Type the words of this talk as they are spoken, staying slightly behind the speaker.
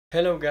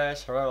Hello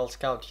guys, Survival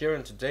Scout here,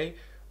 and today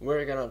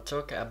we're gonna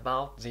talk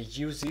about the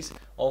uses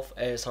of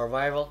a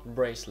survival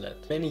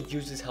bracelet. Many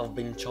uses have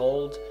been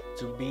told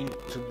to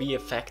be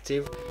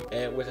effective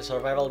with a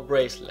survival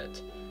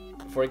bracelet.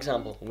 For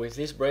example, with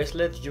this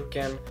bracelet you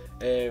can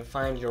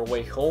find your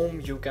way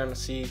home, you can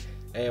see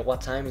what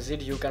time is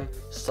it, you can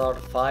start a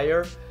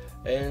fire,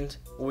 and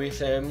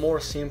with a more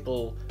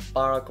simple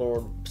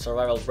paracord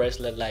survival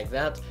bracelet like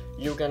that,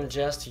 you can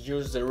just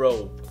use the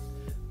rope.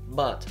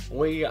 But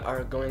we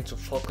are going to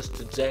focus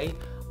today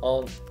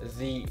on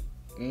the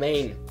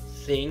main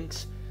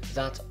things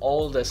that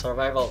all the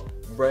survival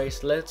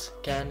bracelets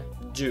can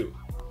do.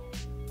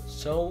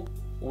 So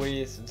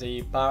with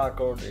the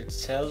paracord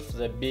itself,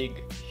 the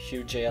big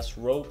huge ass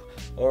rope,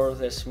 or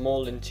the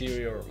small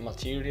interior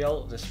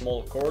material, the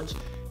small cords,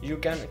 you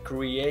can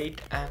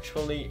create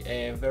actually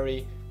a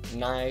very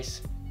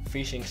nice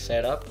fishing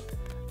setup,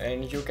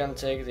 and you can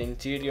take the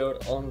interior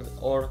on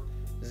or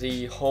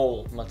the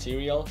whole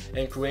material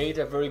and create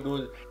a very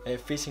good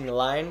fishing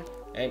line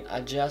and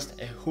adjust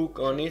a hook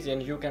on it,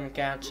 and you can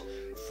catch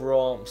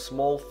from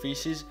small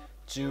fishes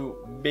to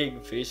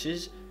big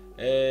fishes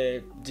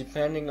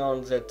depending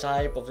on the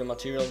type of the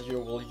material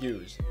you will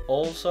use.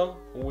 Also,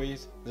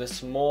 with the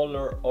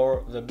smaller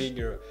or the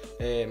bigger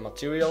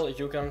material,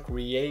 you can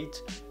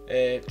create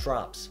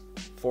traps.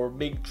 For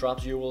big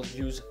traps you will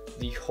use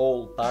the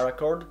whole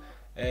paracord,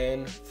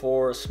 and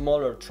for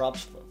smaller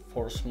traps,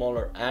 for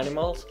smaller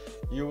animals,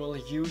 you will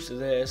use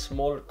the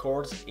smaller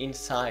cords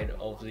inside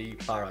of the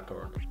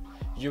paracord.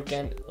 You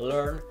can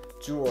learn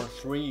 2 or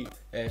 3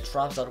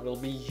 traps that will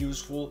be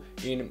useful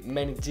in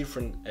many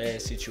different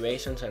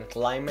situations and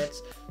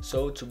climates,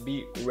 so to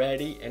be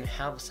ready and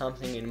have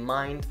something in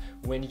mind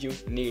when you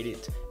need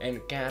it and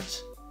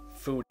catch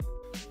food.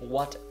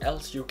 What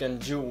else you can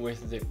do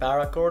with the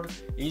paracord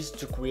is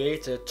to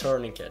create a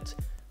tourniquet.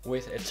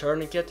 With a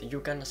tourniquet you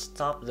can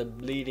stop the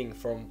bleeding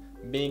from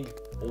big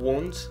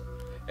wounds,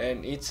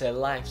 and it's a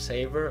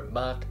lifesaver,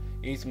 but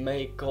it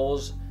may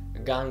cause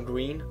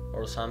gangrene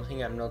or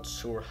something. I'm not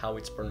sure how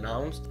it's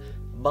pronounced,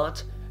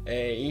 but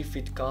if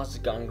it causes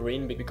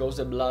gangrene, because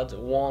the blood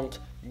won't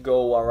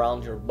go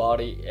around your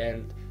body,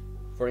 and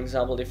for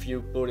example if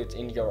you put it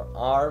in your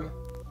arm,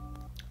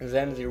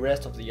 then the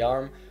rest of the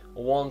arm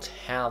won't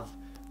have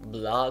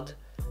blood,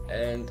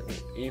 and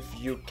if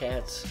you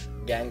catch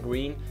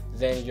gangrene,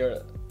 then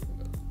you're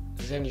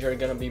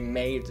gonna be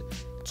made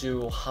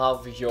to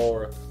have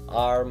your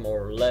arm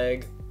or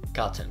leg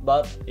cut.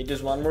 But it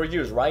is one more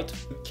use, right?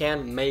 You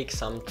can make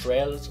some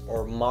trails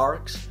or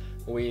marks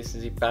with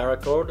the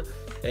paracord,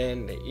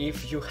 and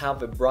if you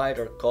have a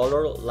brighter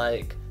color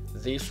like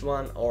this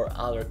one or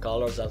other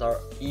colors that are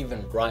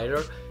even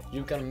brighter,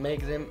 you can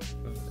make them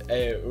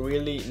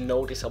really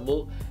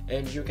noticeable,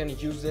 and you can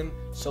use them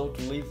so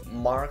to leave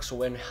marks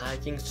when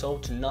hiking, so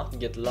to not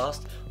get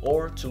lost,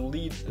 or to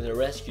lead the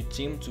rescue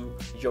team to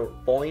your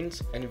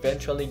point and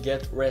eventually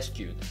get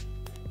rescued.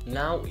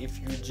 Now, if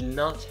you do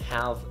not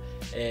have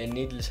a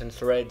needles and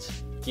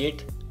threads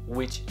kit,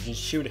 which you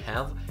should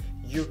have,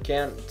 you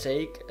can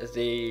take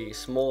the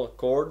small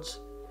cords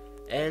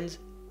and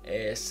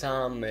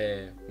some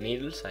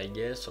needles, I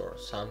guess, or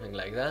something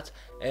like that,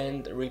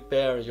 and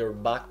repair your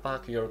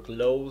backpack, your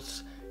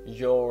clothes,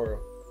 your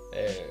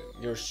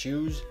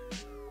shoes,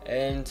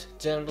 and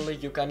generally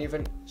you can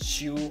even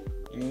sew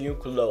new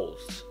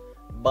clothes.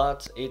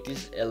 But it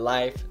is a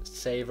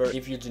lifesaver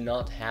if you do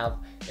not have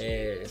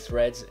a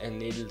threads and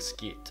needles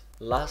kit.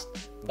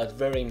 Last but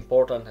very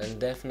important, and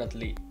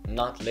definitely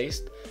not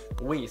least,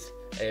 with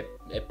a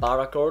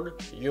paracord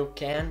you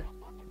can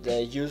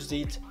use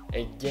it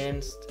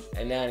against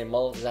an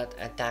animal that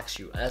attacks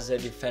you as a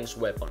defense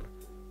weapon.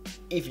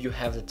 If you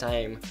have the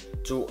time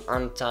to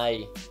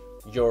untie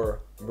your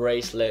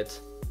bracelet,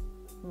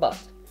 but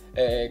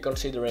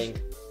considering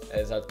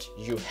that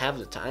you have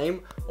the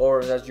time,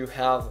 or that you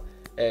have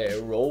a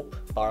rope,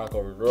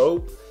 paracord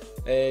rope,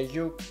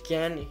 you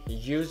can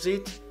use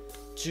it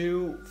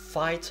to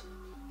fight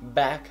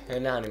back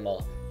an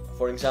animal.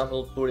 For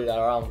example, put it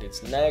around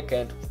its neck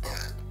and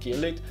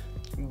kill it,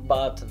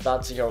 but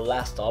that's your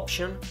last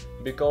option,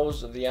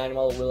 because the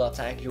animal will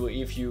attack you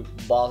if you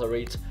bother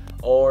it,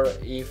 or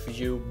if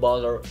you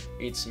bother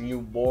its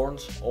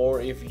newborns,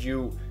 or if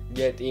you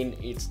get in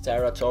its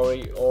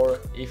territory, or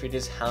if it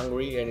is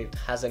hungry and it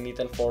hasn't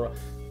eaten for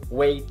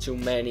way too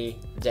many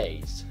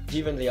days.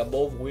 Given the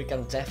above, we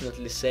can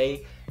definitely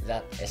say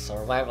that a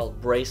survival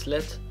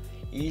bracelet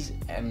is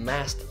a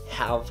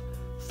must-have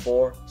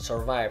for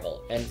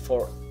survival and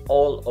for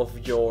all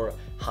of your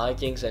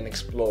hikings and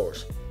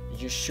explores.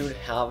 You should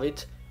have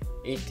it.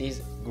 It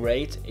is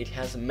great, it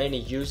has many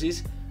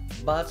uses,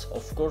 but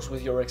of course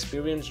with your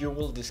experience you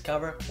will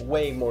discover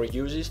way more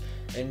uses,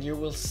 and you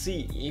will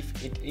see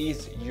if it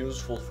is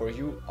useful for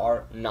you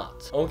or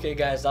not. Okay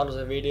guys, that was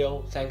the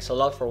video. Thanks a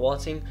lot for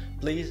watching.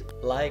 Please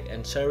like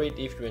and share it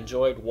if you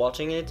enjoyed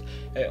watching it.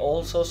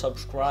 Also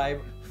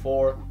subscribe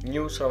for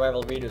new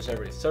survival videos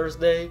every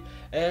Thursday,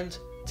 and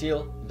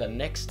till the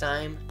next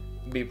time,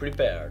 be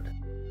prepared.